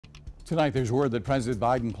Tonight, there's word that President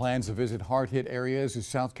Biden plans to visit hard-hit areas of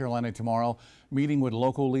South Carolina tomorrow, meeting with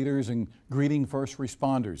local leaders and greeting first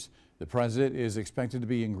responders. The president is expected to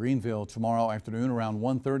be in Greenville tomorrow afternoon around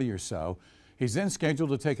 1:30 or so. He's then scheduled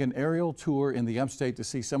to take an aerial tour in the upstate to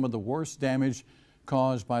see some of the worst damage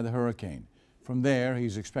caused by the hurricane. From there,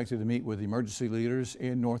 he's expected to meet with emergency leaders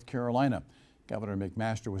in North Carolina. Governor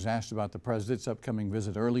McMaster was asked about the president's upcoming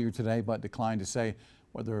visit earlier today, but declined to say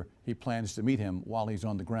whether he plans to meet him while he's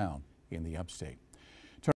on the ground in the upstate.